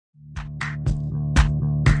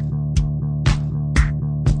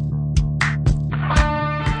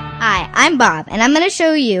I'm Bob, and I'm going to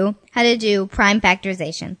show you how to do prime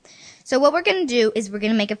factorization. So what we're going to do is we're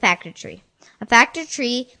going to make a factor tree. A factor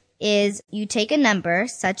tree is you take a number,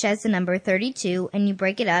 such as the number 32, and you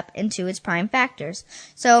break it up into its prime factors.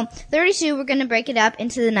 So 32, we're going to break it up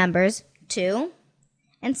into the numbers 2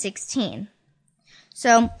 and 16.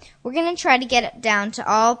 So we're going to try to get it down to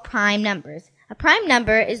all prime numbers. A prime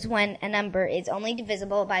number is when a number is only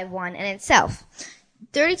divisible by 1 in itself.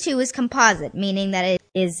 32 is composite, meaning that it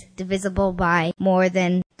is divisible by more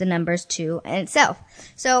than the numbers 2 in itself.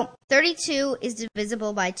 So 32 is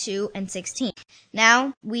divisible by 2 and 16.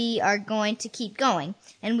 Now we are going to keep going.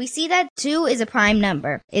 And we see that 2 is a prime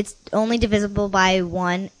number. It's only divisible by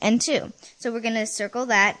 1 and 2. So we're going to circle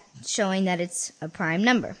that, showing that it's a prime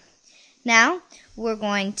number. Now we're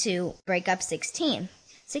going to break up 16.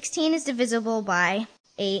 16 is divisible by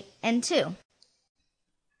 8 and 2.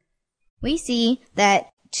 We see that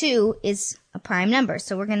 2 is a prime number,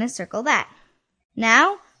 so we're going to circle that.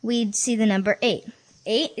 Now we see the number 8.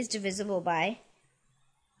 8 is divisible by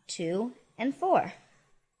 2 and 4.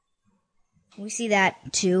 We see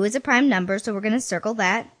that 2 is a prime number, so we're going to circle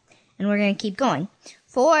that, and we're going to keep going.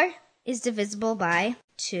 4 is divisible by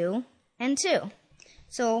 2 and 2.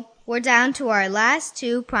 So we're down to our last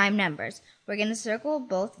 2 prime numbers. We're going to circle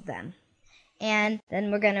both of them, and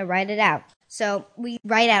then we're going to write it out. So we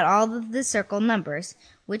write out all of the circle numbers,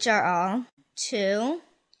 which are all 2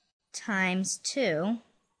 times 2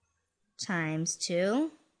 times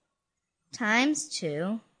 2 times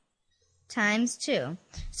 2 times 2.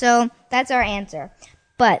 So that's our answer.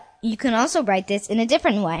 But you can also write this in a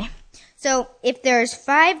different way. So if there's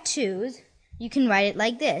 5 2's, you can write it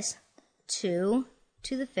like this. 2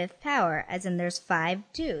 to the 5th power, as in there's 5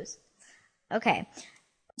 2's. Okay.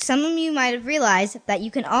 Some of you might have realized that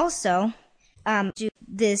you can also do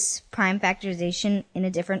this prime factorization in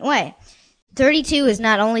a different way. 32 is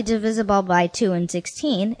not only divisible by 2 and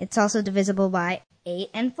 16, it's also divisible by 8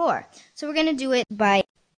 and 4. So we're going to do it by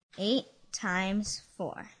 8 times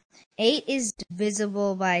 4. 8 is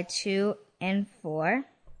divisible by 2 and 4,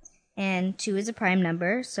 and 2 is a prime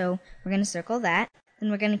number, so we're going to circle that,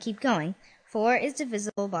 and we're going to keep going. 4 is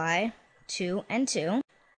divisible by 2 and 2,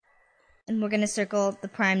 and we're going to circle the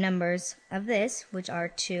prime numbers of this, which are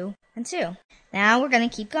 2 and 2. Now we're going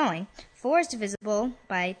to keep going. 4 is divisible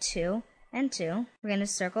by 2 and 2. We're going to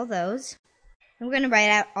circle those, and we're going to write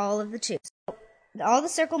out all of the 2's. So all the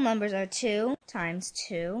circle numbers are 2 times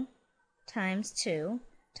 2 times 2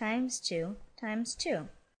 times 2 times 2,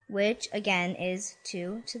 which again is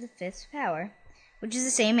 2 to the 5th power, which is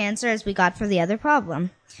the same answer as we got for the other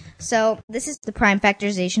problem. So this is the prime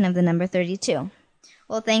factorization of the number 32.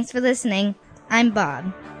 Well, thanks for listening. I'm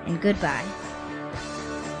Bob, and goodbye.